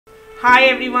Hi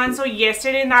everyone. So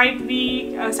yesterday night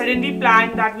we suddenly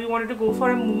planned that we wanted to go for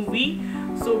a movie.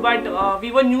 So but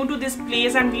we were new to this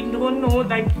place and we don't know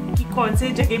like कि कौन से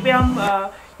जगह पे हम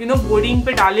boarding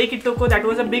पे डाले किट्टो को. That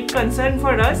was a big concern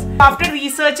for us. After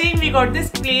researching, we got this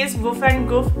place Woof and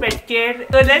Goof Pet Care.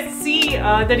 So let's see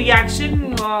the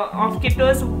reaction of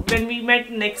kittos when we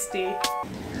met next day.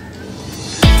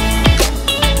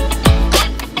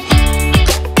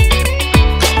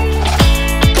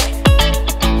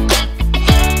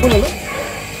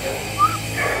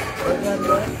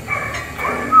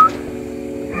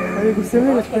 अरे गुस्से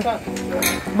में लगता है,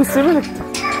 गुस्से में लगता है,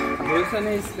 गुस्सा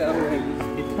नहीं इसका वो है,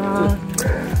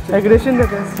 हाँ एग्रेशन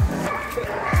देता है।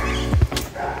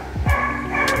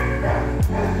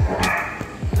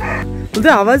 बोलते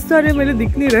आवाज तो आ रही है, मेरे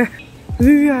दिख नहीं रहा है।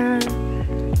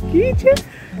 कीचो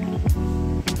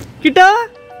किटा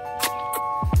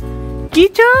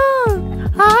कीचो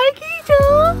हाय कीचो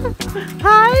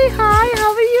हाय हाय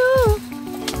हाउ आर यू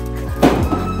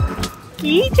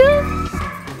कीचो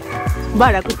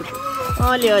बड़ा कुछ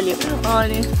ओले ओले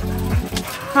ओले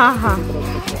हाँ हाँ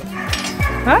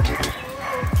हाँ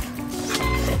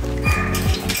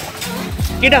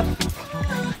किटा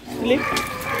ले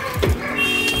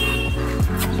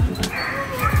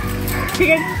ठीक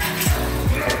है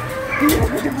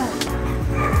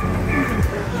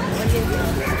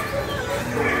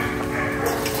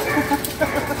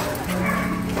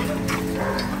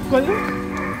बोलो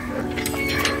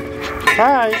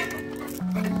हाय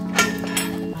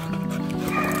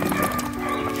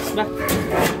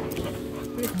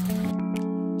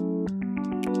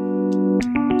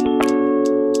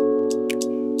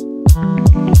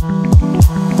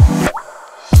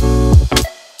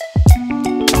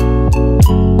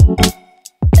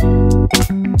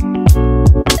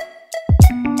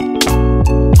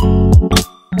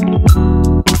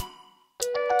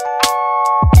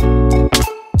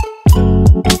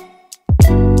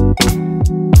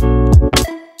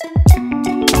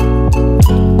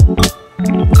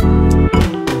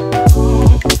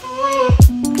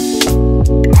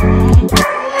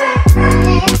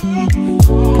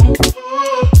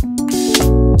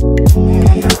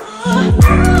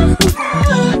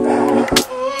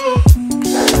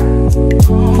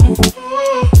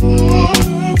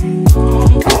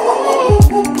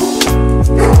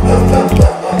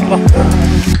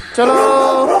चलो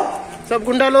सब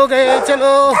गुंडा लोग हैं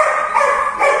चलो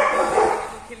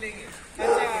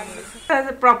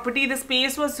The property, the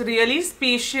space was really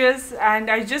spacious and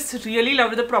I just really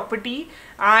loved the property.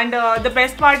 And the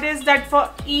best part is that for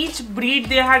each breed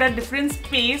they had a different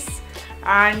space,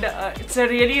 and it's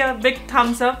really a big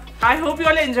thumbs up. I hope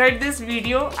you all enjoyed this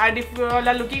video, and if you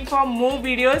all are looking for more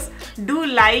videos, do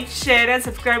like, share and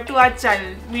subscribe to our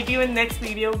channel. Meet you in next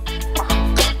video.